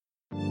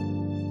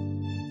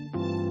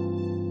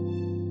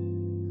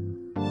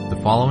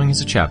following is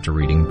a chapter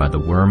reading by the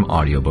Worm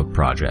Audiobook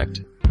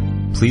Project.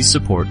 Please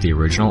support the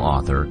original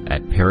author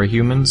at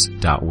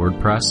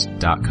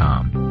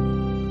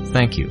parahumans.wordpress.com.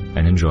 Thank you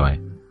and enjoy.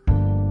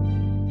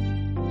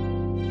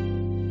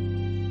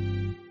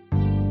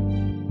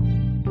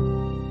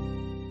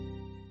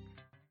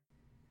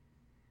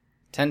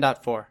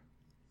 .4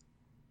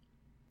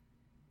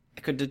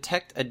 I could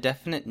detect a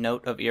definite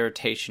note of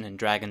irritation in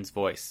Dragon's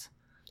voice,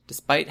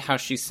 despite how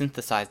she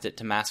synthesized it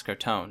to mask her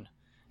tone,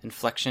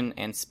 inflection,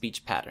 and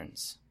speech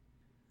patterns.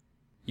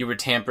 "You were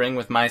tampering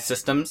with my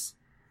systems?"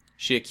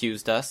 she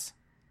accused us.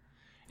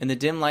 In the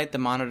dim light the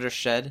monitor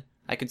shed,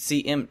 I could see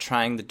Imp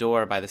trying the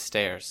door by the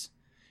stairs.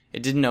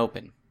 It didn't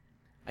open.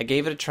 I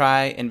gave it a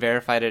try and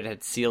verified it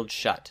had sealed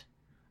shut.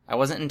 I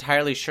wasn't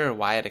entirely sure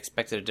why I'd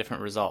expected a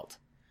different result.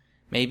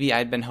 Maybe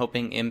I'd been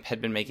hoping Imp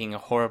had been making a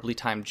horribly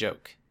timed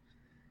joke.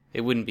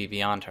 It wouldn't be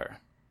beyond her.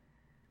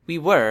 "We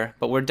were,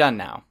 but we're done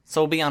now,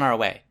 so we'll be on our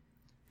way,"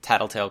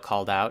 Tattletale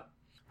called out,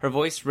 her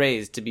voice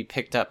raised to be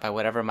picked up by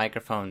whatever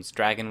microphones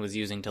Dragon was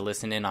using to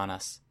listen in on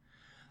us.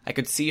 I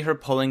could see her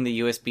pulling the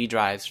USB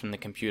drives from the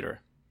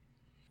computer.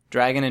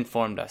 Dragon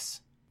informed us.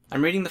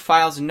 "I'm reading the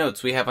files and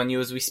notes we have on you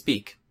as we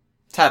speak.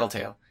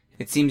 Tattletale,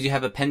 it seems you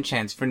have a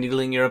penchant for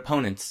needling your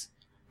opponents.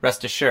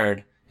 Rest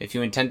assured, if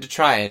you intend to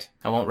try it,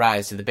 I won't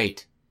rise to the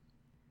bait."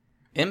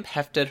 Imp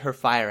hefted her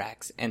fire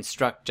axe and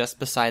struck just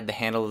beside the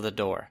handle of the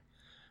door.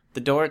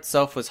 The door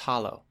itself was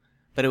hollow,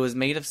 but it was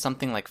made of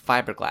something like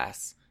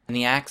fiberglass, and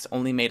the axe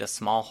only made a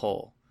small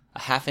hole, a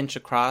half-inch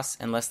across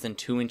and less than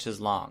 2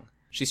 inches long.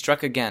 She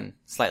struck again,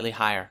 slightly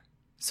higher.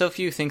 "So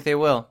few think they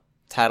will,"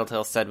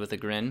 Tattletale said with a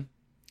grin.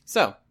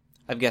 "So,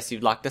 I guess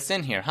you've locked us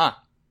in here, huh?"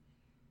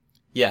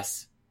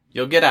 "Yes.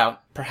 You'll get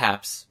out,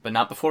 perhaps, but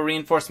not before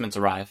reinforcements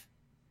arrive."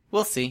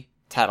 "We'll see,"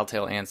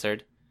 Tattletale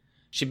answered.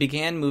 She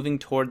began moving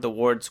toward the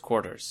ward's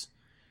quarters.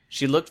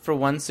 She looked from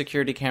one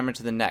security camera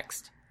to the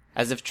next,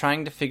 as if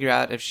trying to figure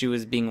out if she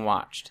was being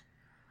watched.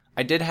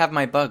 I did have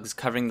my bugs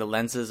covering the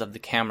lenses of the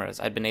cameras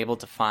I'd been able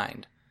to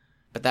find,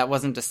 but that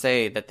wasn't to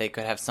say that they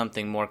could have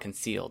something more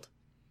concealed.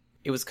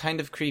 It was kind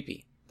of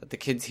creepy that the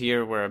kids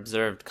here were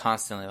observed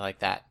constantly like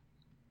that.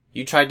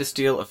 "You tried to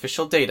steal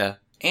official data,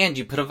 and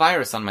you put a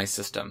virus on my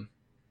system.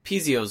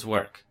 Pizio's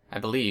work, I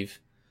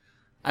believe.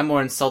 I'm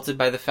more insulted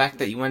by the fact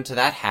that you went to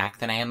that hack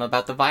than I am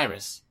about the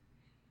virus."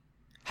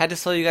 "Had to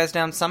slow you guys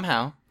down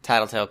somehow,"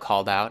 Tattletale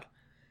called out.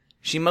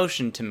 She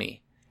motioned to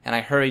me, and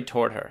I hurried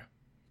toward her.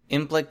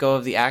 Imp let go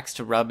of the axe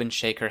to rub and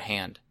shake her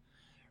hand.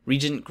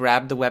 Regent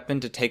grabbed the weapon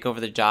to take over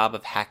the job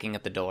of hacking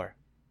at the door.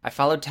 I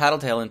followed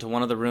Tattletale into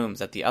one of the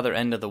rooms at the other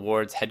end of the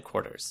ward's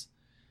headquarters.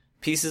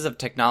 Pieces of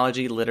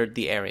technology littered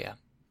the area.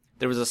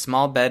 There was a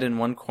small bed in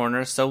one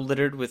corner so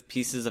littered with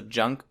pieces of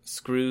junk,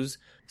 screws,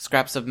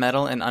 scraps of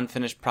metal, and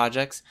unfinished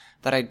projects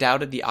that I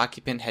doubted the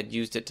occupant had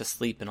used it to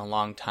sleep in a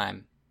long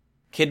time.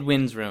 Kid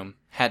Wynn's room.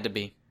 Had to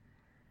be.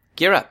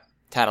 "Gear up,"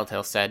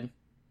 Tattletale said.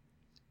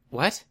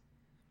 "What?"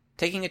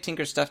 Taking a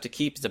Tinker's stuff to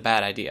keep is a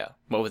bad idea,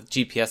 what with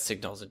GPS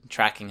signals and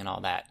tracking and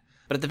all that.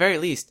 But at the very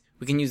least,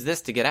 we can use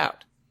this to get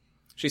out.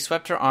 She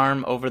swept her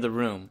arm over the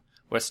room,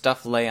 where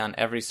stuff lay on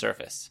every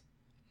surface.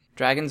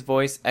 Dragon's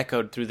voice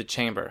echoed through the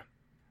chamber.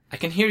 "I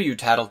can hear you,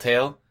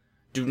 Tattletale.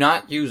 Do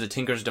not use a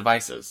Tinker's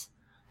devices.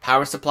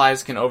 Power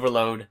supplies can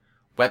overload,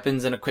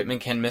 weapons and equipment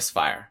can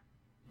misfire.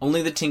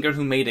 Only the Tinker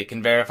who made it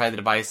can verify the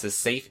device is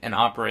safe and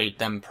operate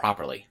them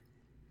properly."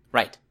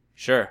 "Right,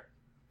 sure,"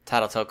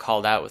 Tattletale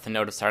called out with a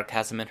note of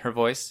sarcasm in her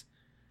voice.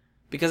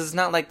 "Because it's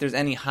not like there's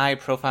any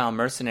high-profile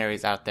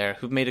mercenaries out there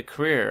who've made a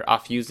career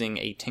off using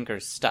a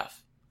Tinker's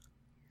stuff."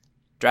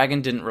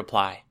 Dragon didn't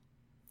reply.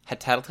 Had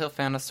Tattletale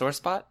found a sore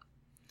spot?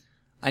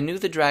 I knew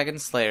the Dragon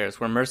Slayers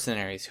were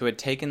mercenaries who had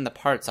taken the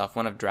parts off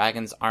one of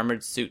Dragon's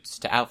armored suits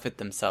to outfit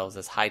themselves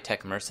as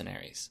high-tech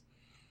mercenaries.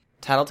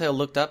 Tattletale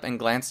looked up and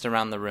glanced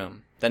around the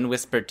room, then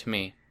whispered to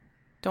me,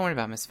 "Don't worry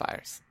about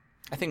misfires.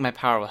 I think my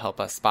power will help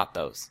us spot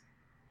those."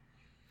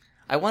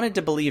 I wanted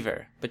to believe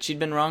her, but she'd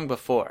been wrong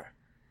before.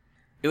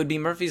 It would be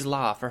Murphy's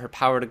Law for her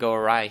power to go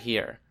awry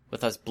here,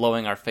 with us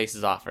blowing our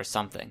faces off or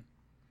something.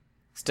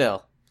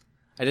 Still,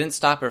 I didn't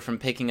stop her from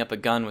picking up a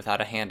gun without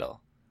a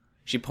handle.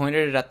 She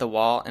pointed it at the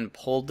wall and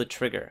pulled the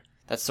trigger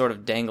that sort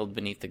of dangled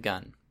beneath the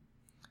gun.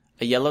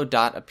 A yellow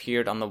dot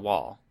appeared on the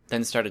wall,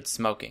 then started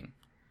smoking.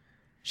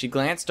 She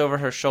glanced over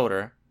her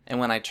shoulder, and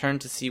when I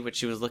turned to see what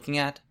she was looking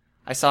at,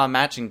 I saw a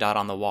matching dot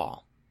on the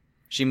wall.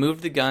 She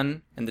moved the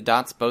gun, and the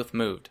dots both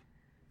moved.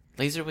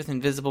 "Laser with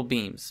invisible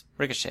beams.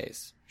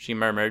 Ricochets," she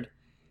murmured.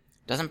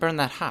 "Doesn't burn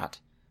that hot.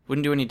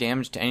 Wouldn't do any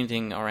damage to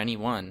anything or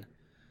anyone.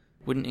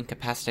 Wouldn't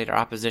incapacitate our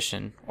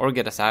opposition, or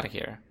get us out of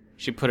here."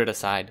 She put it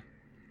aside.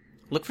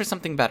 "Look for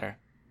something better."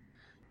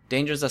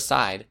 Dangers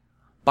aside,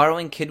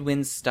 borrowing Kid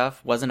Wynn's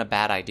stuff wasn't a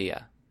bad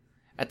idea.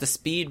 At the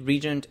speed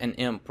Regent and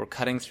Imp were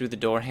cutting through the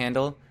door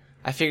handle,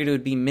 I figured it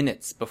would be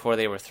minutes before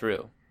they were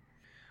through.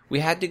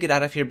 We had to get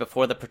out of here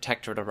before the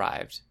Protectorate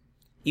arrived.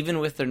 Even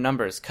with their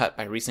numbers cut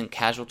by recent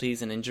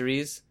casualties and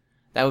injuries,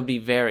 that would be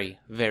very,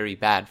 very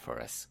bad for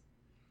us.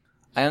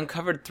 I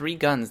uncovered 3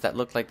 guns that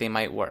looked like they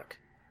might work.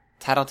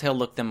 Tattletale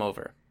looked them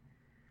over.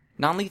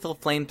 non-lethal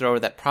flamethrower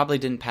that probably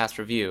didn't pass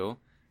review,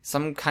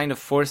 some kind of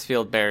force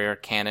field barrier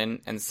cannon,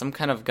 and some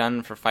kind of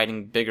gun for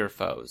fighting bigger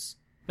foes.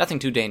 Nothing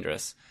too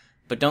dangerous,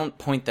 but don't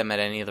point them at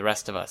any of the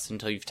rest of us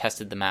until you've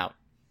tested them out.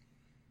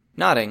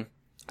 Nodding,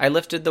 I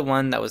lifted the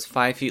one that was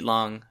 5 feet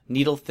long,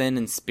 needle-thin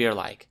and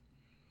spear-like.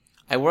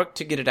 I worked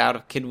to get it out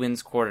of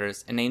Kidwin's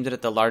quarters and aimed it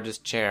at the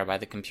largest chair by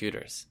the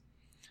computers.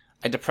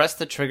 I depressed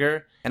the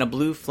trigger, and a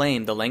blue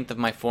flame the length of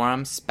my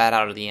forearm spat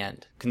out of the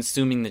end,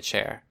 consuming the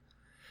chair.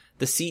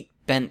 The seat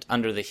bent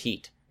under the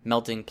heat,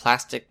 melting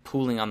plastic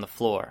pooling on the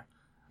floor,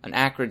 an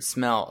acrid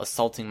smell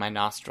assaulting my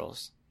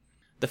nostrils.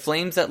 The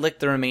flames that licked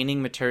the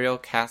remaining material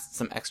cast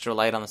some extra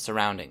light on the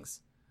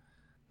surroundings.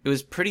 It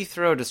was pretty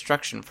thorough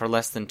destruction for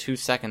less than 2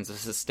 seconds of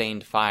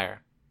sustained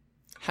fire.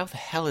 How the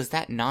hell is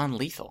that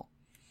non-lethal?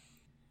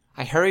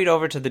 I hurried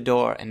over to the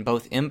door, and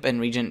both Imp and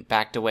Regent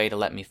backed away to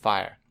let me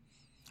fire.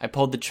 I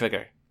pulled the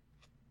trigger.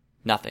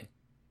 Nothing.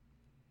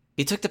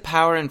 He took the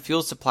power and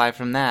fuel supply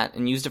from that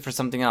and used it for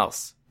something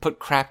else. Put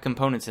crap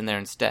components in there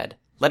instead.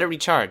 Let it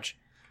recharge,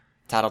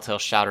 Tattletale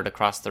shouted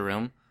across the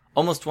room.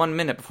 Almost 1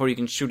 minute before you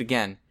can shoot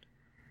again.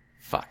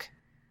 Fuck.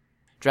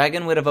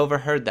 Dragon would have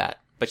overheard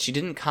that, but she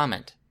didn't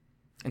comment.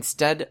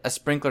 Instead, a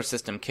sprinkler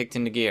system kicked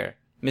into gear,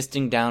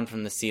 misting down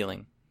from the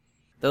ceiling.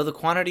 Though the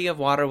quantity of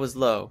water was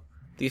low,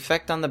 the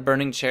effect on the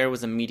burning chair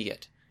was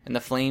immediate, and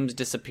the flames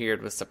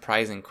disappeared with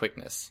surprising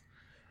quickness.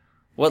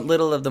 What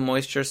little of the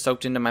moisture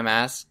soaked into my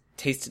mask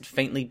tasted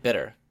faintly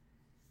bitter.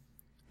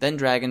 Then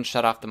Dragon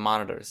shut off the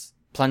monitors,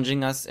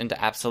 plunging us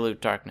into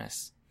absolute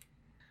darkness.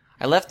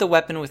 I left the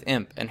weapon with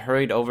Imp and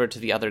hurried over to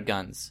the other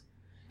guns,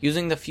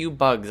 using the few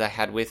bugs I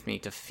had with me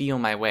to feel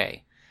my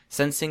way,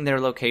 sensing their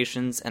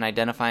locations and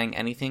identifying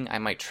anything I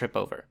might trip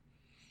over.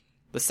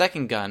 The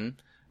second gun,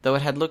 though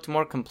it had looked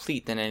more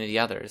complete than any of the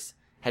others,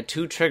 had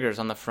 2 triggers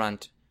on the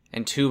front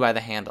and 2 by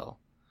the handle.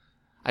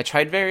 I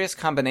tried various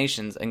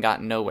combinations and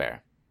got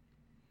nowhere.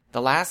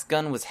 The last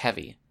gun was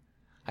heavy.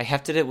 I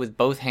hefted it with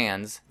both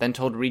hands, then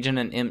told Regent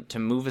and Imp to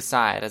move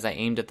aside as I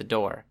aimed at the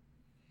door.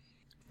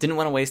 Didn't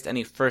want to waste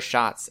any first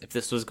shots if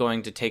this was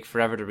going to take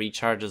forever to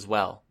recharge as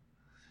well.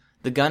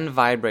 The gun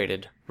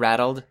vibrated,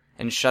 rattled,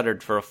 and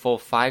shuddered for a full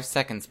 5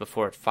 seconds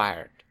before it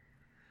fired.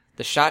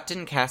 The shot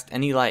didn't cast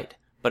any light,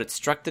 but it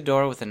struck the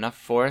door with enough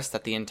force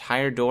that the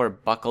entire door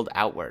buckled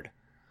outward.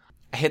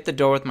 I hit the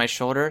door with my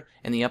shoulder,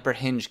 and the upper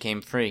hinge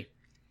came free.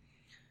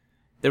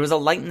 There was a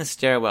light in the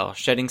stairwell,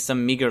 shedding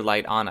some meager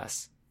light on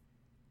us.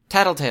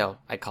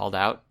 "Tattletale," I called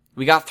out.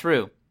 "We got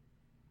through."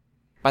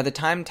 By the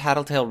time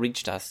Tattletale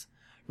reached us,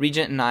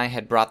 Regent and I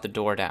had brought the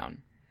door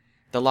down.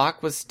 The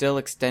lock was still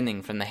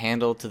extending from the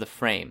handle to the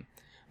frame,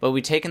 but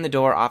we'd taken the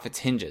door off its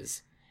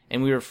hinges,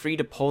 and we were free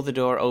to pull the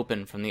door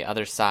open from the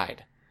other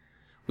side.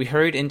 We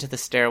hurried into the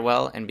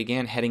stairwell and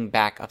began heading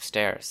back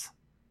upstairs.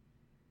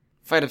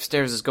 "Fight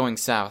upstairs is going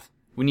south.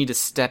 We need to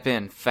step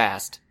in,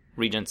 fast,"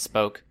 Regent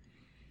spoke.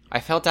 I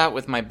felt out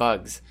with my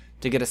bugs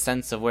to get a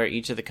sense of where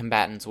each of the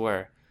combatants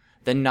were,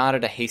 then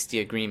nodded a hasty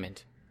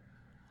agreement.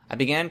 I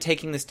began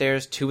taking the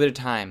stairs 2 at a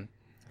time,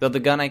 though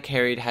the gun I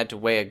carried had to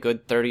weigh a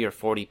good 30 or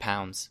 40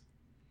 pounds.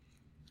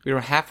 We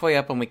were halfway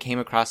up when we came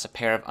across a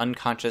pair of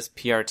unconscious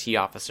PRT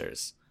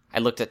officers. I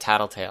looked at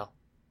Tattletale.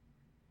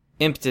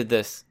 "Imp did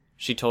this,"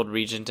 she told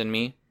Regent and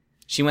me.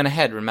 "She went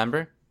ahead,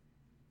 remember?"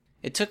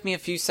 It took me a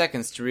few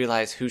seconds to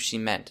realize who she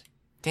meant.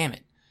 Damn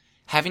it.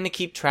 Having to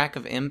keep track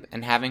of Imp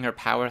and having her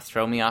power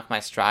throw me off my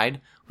stride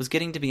was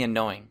getting to be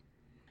annoying.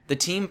 The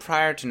team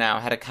prior to now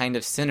had a kind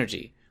of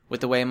synergy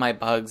with the way my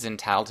bugs and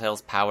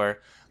Tattletale's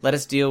power let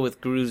us deal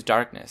with Gru's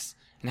darkness,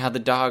 and how the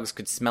dogs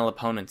could smell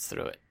opponents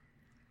through it.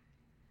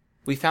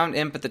 We found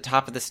Imp at the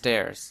top of the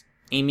stairs,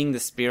 aiming the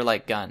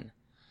spear-like gun.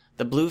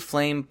 The blue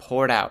flame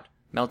poured out,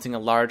 melting a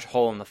large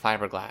hole in the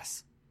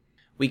fiberglass.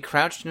 We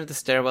crouched into the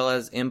stairwell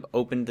as Imp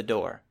opened the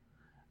door.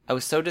 I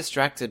was so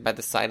distracted by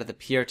the sight of the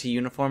PRT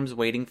uniforms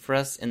waiting for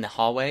us in the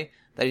hallway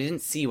that I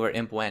didn't see where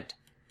Imp went.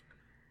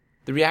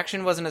 The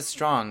reaction wasn't as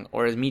strong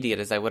or as immediate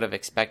as I would have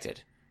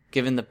expected,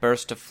 given the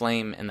burst of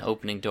flame in the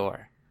opening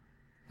door.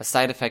 A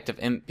side effect of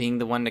Imp being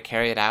the one to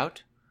carry it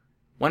out?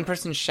 One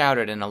person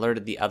shouted and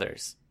alerted the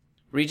others.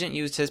 Regent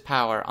used his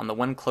power on the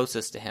one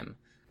closest to him,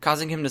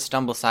 causing him to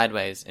stumble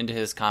sideways into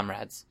his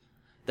comrades.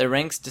 Their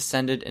ranks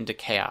descended into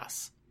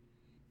chaos.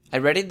 I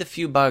readied the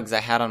few bugs I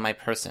had on my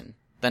person,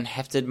 then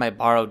hefted my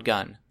borrowed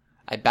gun.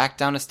 I backed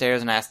down the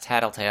stairs and asked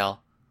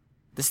Tattletale,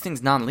 "This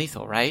thing's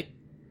non-lethal, right?"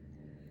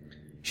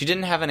 She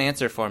didn't have an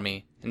answer for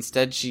me.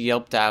 Instead, she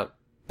yelped out,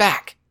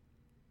 "Back!"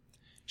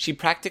 She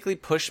practically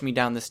pushed me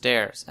down the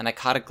stairs, and I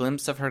caught a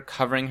glimpse of her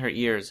covering her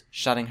ears,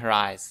 shutting her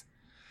eyes.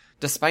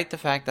 Despite the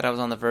fact that I was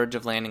on the verge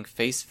of landing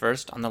face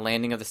first on the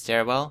landing of the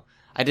stairwell,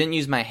 I didn't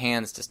use my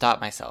hands to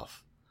stop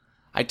myself.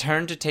 I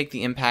turned to take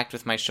the impact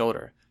with my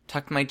shoulder,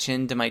 tucked my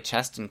chin to my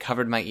chest, and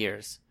covered my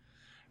ears.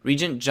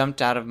 Regent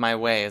jumped out of my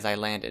way as I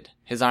landed,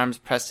 his arms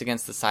pressed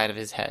against the side of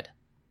his head.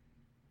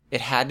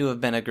 It had to have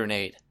been a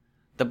grenade.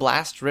 The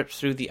blast ripped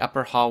through the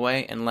upper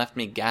hallway and left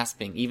me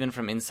gasping even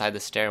from inside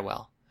the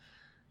stairwell.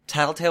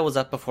 Tattletale was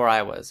up before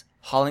I was,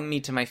 hauling me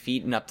to my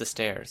feet and up the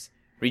stairs.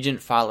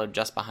 Regent followed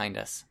just behind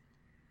us.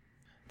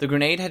 The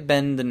grenade had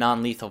been the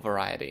non-lethal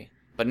variety,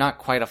 but not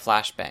quite a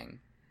flashbang.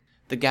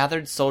 The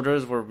gathered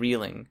soldiers were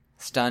reeling,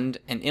 stunned,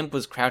 and Imp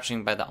was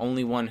crouching by the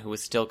only one who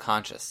was still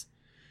conscious.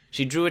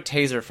 She drew a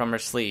taser from her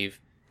sleeve,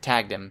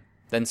 tagged him,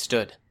 then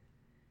stood.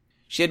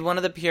 She had one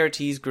of the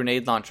PRT's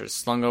grenade launchers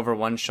slung over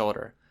one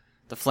shoulder,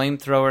 the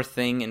flamethrower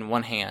thing in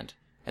one hand,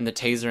 and the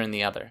taser in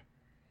the other.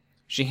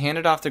 She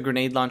handed off the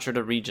grenade launcher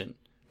to Regent,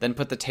 then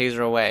put the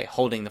taser away,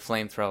 holding the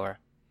flamethrower.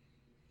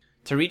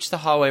 To reach the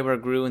hallway where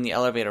Gru and the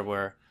elevator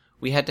were,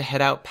 we had to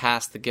head out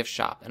past the gift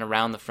shop and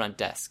around the front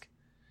desk.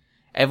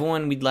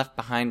 Everyone we'd left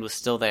behind was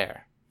still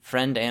there,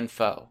 friend and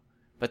foe,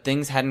 but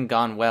things hadn't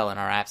gone well in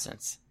our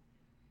absence.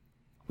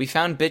 We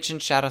found Bitch and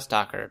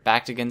Shadowstalker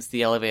backed against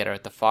the elevator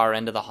at the far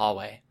end of the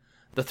hallway.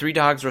 The three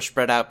dogs were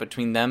spread out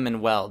between them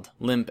and Weld,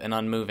 limp and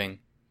unmoving.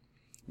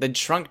 They'd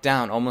shrunk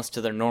down almost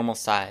to their normal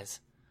size.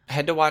 I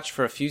had to watch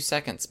for a few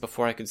seconds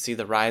before I could see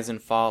the rise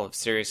and fall of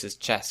Sirius's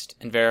chest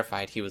and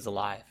verified he was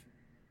alive.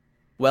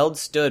 Weld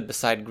stood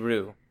beside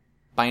Gru,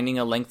 binding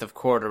a length of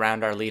cord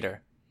around our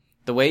leader.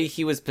 The way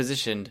he was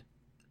positioned,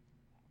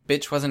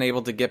 Bitch wasn't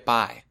able to get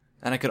by,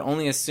 and I could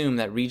only assume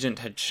that Regent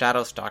had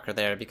Shadowstalker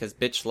there because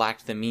Bitch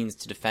lacked the means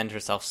to defend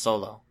herself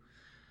solo.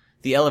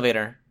 The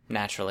elevator,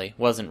 naturally,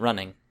 wasn't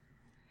running.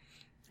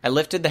 I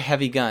lifted the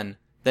heavy gun,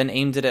 then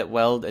aimed it at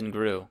Weld and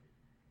Gru.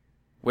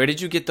 "Where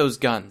did you get those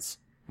guns?"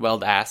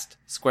 Weld asked,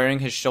 squaring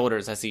his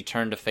shoulders as he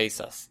turned to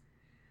face us.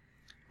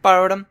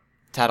 "Borrowed 'em,"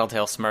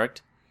 Tattletale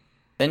smirked.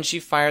 Then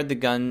she fired the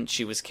gun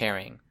she was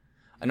carrying.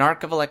 An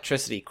arc of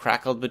electricity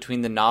crackled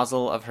between the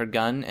nozzle of her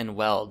gun and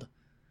Weld.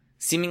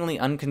 Seemingly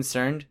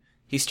unconcerned,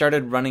 he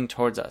started running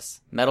towards us,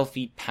 metal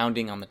feet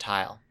pounding on the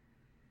tile.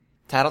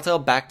 Tattletale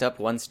backed up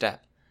one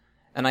step,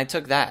 and I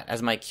took that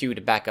as my cue to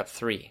back up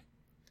 3.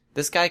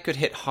 This guy could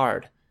hit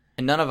hard,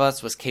 and none of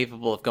us was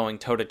capable of going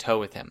toe-to-toe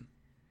with him.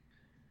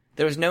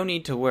 There was no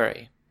need to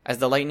worry, as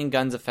the lightning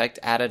gun's effect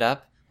added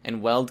up,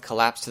 and Weld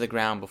collapsed to the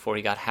ground before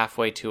he got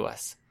halfway to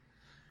us.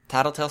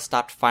 Tattletale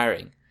stopped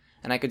firing,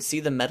 and I could see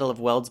the metal of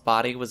Weld's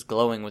body was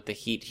glowing with the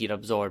heat he'd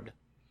absorbed.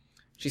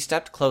 She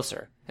stepped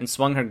closer and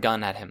swung her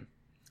gun at him,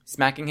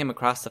 smacking him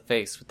across the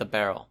face with the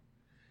barrel.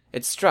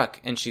 It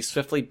struck, and she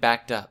swiftly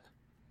backed up.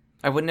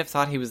 I wouldn't have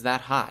thought he was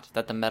that hot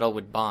that the metal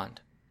would bond.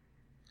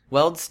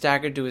 Weld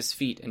staggered to his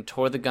feet and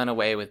tore the gun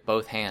away with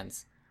both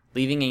hands,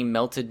 leaving a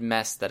melted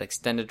mess that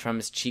extended from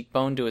his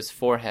cheekbone to his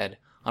forehead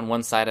on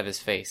one side of his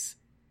face.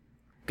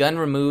 Gun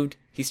removed,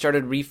 he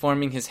started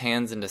reforming his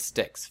hands into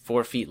sticks,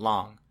 4 feet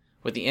long,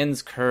 with the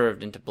ends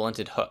curved into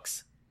blunted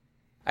hooks.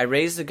 I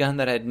raised the gun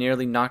that had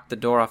nearly knocked the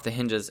door off the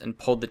hinges and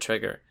pulled the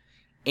trigger,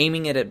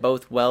 aiming it at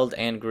both Weld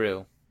and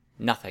Gru.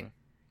 Nothing.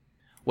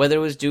 Whether it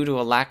was due to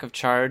a lack of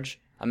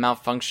charge, a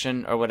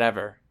malfunction, or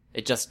whatever,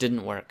 it just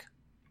didn't work.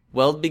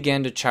 Weld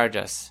began to charge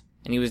us,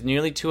 and he was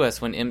nearly to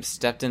us when Imp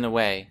stepped in the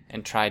way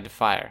and tried to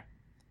fire.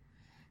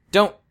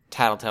 "Don't!"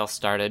 Tattletale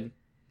started.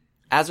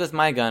 As with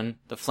my gun,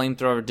 the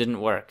flamethrower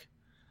didn't work.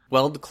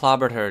 Weld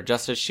clobbered her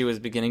just as she was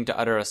beginning to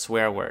utter a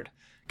swear word,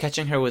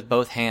 catching her with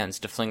both hands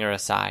to fling her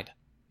aside.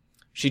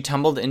 She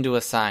tumbled into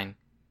a sign.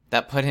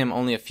 That put him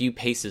only a few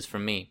paces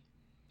from me.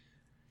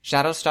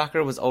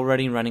 Shadowstalker was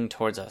already running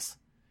towards us.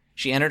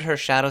 She entered her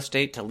shadow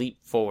state to leap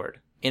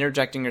forward,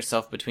 interjecting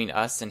herself between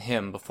us and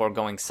him before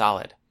going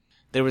solid.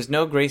 There was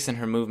no grace in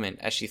her movement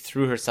as she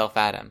threw herself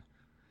at him,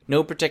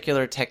 no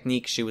particular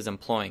technique she was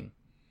employing.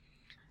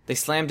 They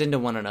slammed into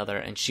one another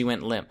and she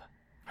went limp,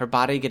 her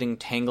body getting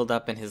tangled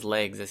up in his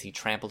legs as he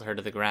trampled her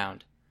to the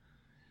ground.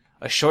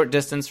 A short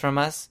distance from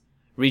us,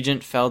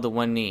 Regent fell to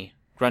one knee,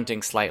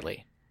 grunting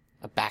slightly.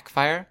 A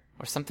backfire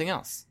or something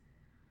else?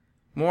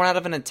 More out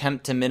of an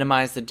attempt to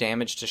minimize the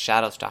damage to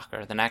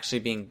Shadowstalker than actually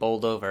being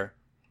bowled over,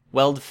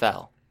 Weld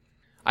fell.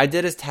 I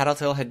did as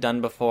Tattletale had done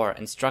before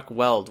and struck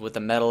Weld with the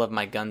metal of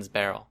my gun's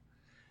barrel.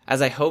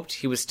 As I hoped,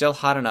 he was still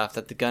hot enough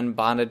that the gun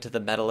bonded to the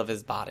metal of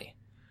his body.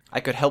 I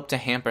could help to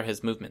hamper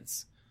his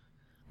movements.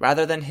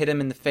 Rather than hit him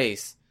in the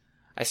face,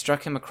 I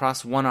struck him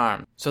across one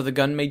arm, so the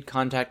gun made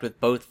contact with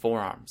both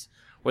forearms,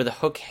 where the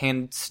hook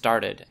hand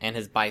started, and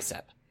his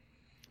bicep.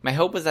 My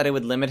hope was that it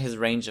would limit his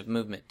range of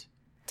movement.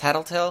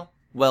 Tattletale,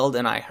 Weld,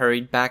 and I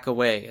hurried back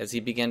away as he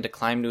began to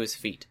climb to his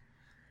feet,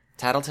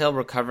 Tattletale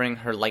recovering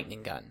her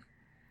lightning gun.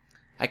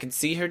 I could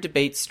see her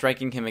debate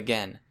striking him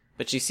again,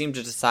 but she seemed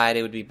to decide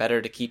it would be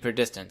better to keep her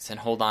distance and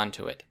hold on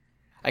to it.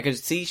 I could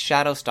see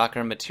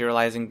Shadowstalker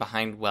materializing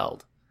behind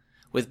Weld,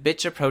 with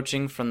Bitch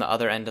approaching from the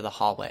other end of the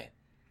hallway.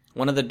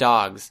 One of the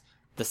dogs,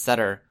 the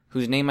setter,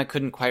 whose name I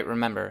couldn't quite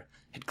remember,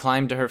 had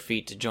climbed to her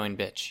feet to join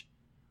Bitch.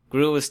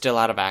 Gru was still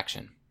out of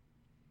action.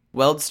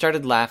 Weld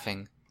started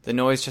laughing, the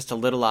noise just a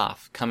little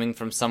off, coming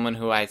from someone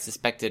who I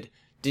suspected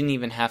didn't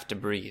even have to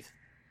breathe.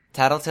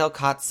 Tattletale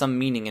caught some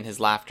meaning in his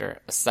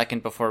laughter a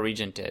second before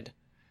Regent did.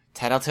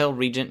 Tattletale,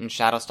 Regent, and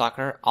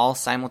Shadowstalker all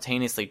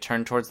simultaneously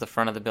turned towards the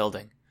front of the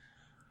building.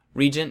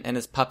 Regent and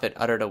his puppet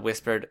uttered a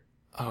whispered,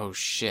 "Oh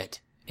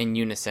shit," in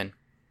unison.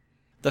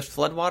 The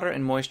floodwater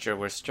and moisture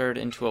were stirred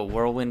into a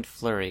whirlwind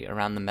flurry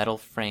around the metal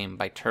frame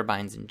by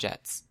turbines and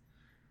jets,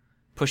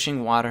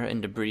 pushing water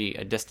and debris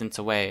a distance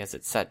away as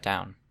it set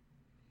down.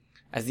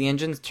 As the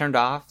engines turned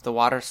off, the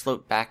water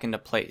sloped back into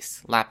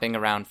place, lapping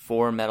around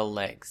 4 metal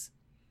legs.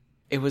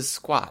 It was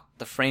squat,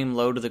 the frame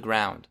low to the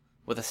ground,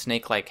 with a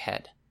snake-like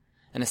head,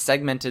 and a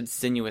segmented,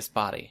 sinuous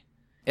body.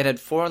 It had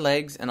 4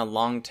 legs and a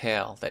long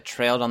tail that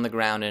trailed on the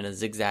ground in a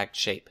zigzag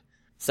shape,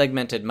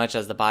 segmented much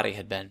as the body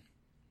had been.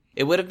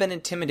 It would have been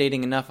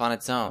intimidating enough on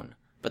its own,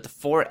 but the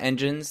 4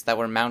 engines that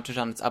were mounted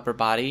on its upper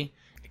body,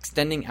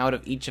 extending out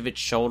of each of its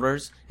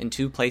shoulders in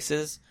 2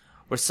 places,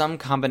 were some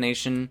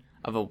combination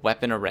of a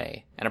weapon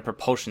array and a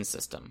propulsion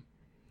system.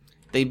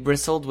 They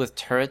bristled with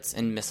turrets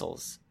and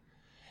missiles.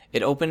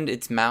 It opened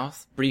its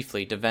mouth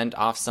briefly to vent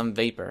off some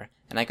vapor,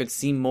 and I could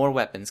see more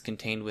weapons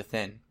contained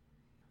within.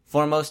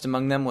 Foremost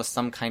among them was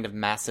some kind of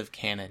massive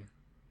cannon.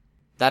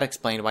 That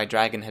explained why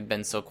Dragon had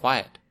been so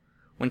quiet.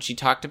 When she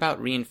talked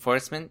about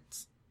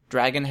reinforcements,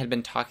 Dragon had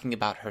been talking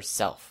about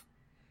herself.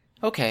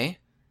 "Okay,"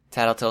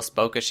 Tattletale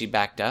spoke as she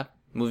backed up,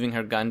 moving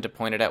her gun to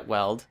point it at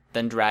Weld,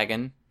 then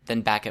Dragon,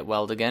 then back at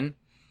Weld again.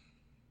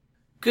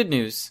 "Good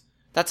news.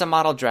 That's a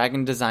model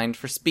Dragon designed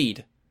for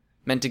speed,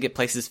 meant to get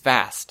places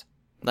fast.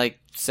 Like,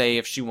 say,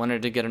 if she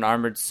wanted to get an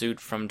armored suit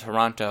from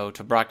Toronto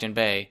to Brockton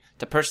Bay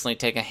to personally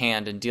take a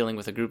hand in dealing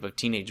with a group of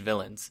teenage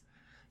villains.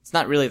 It's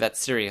not really that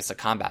serious a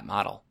combat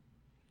model."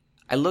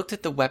 I looked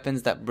at the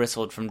weapons that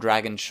bristled from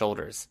Dragon's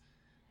shoulders.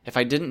 If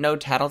I didn't know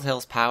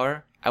Tattletale's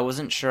power, I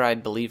wasn't sure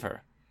I'd believe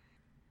her.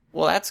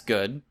 "Well, that's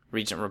good,"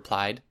 Regent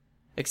replied,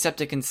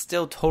 "except it can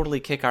still totally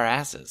kick our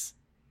asses."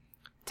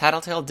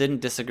 Tattletale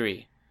didn't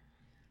disagree.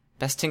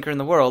 "Best tinker in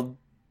the world?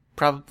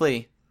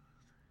 Probably."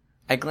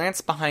 I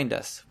glanced behind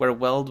us, where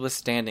Weld was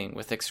standing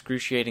with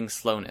excruciating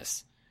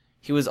slowness.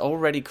 He was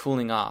already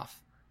cooling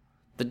off.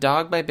 The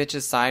dog by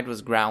Bitch's side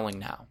was growling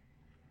now.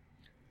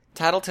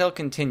 Tattletale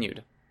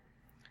continued.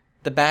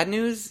 "The bad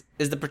news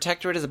is the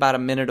Protectorate is about a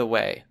minute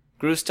away.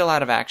 Gru's still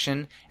out of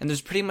action, and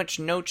there's pretty much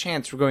no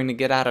chance we're going to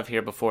get out of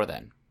here before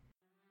then."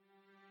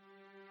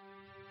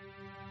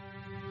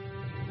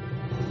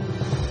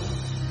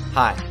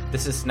 Hi,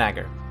 this is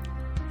Snagger.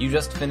 You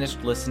just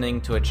finished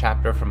listening to a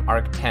chapter from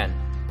Arc 10,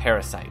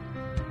 Parasite,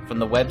 from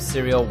the web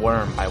serial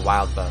Worm by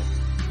Wildbow.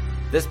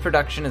 This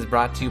production is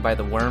brought to you by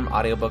the Worm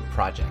Audiobook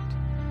Project.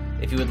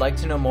 If you would like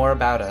to know more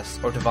about us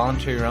or to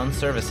volunteer your own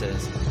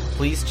services,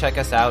 please check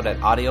us out at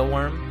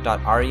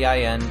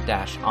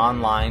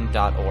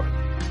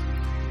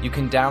audioworm.rein-online.org. You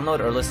can download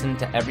or listen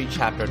to every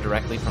chapter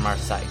directly from our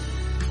site,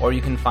 or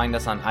you can find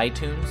us on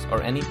iTunes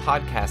or any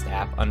podcast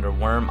app under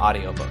Worm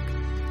Audiobook.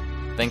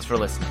 Thanks for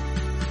listening.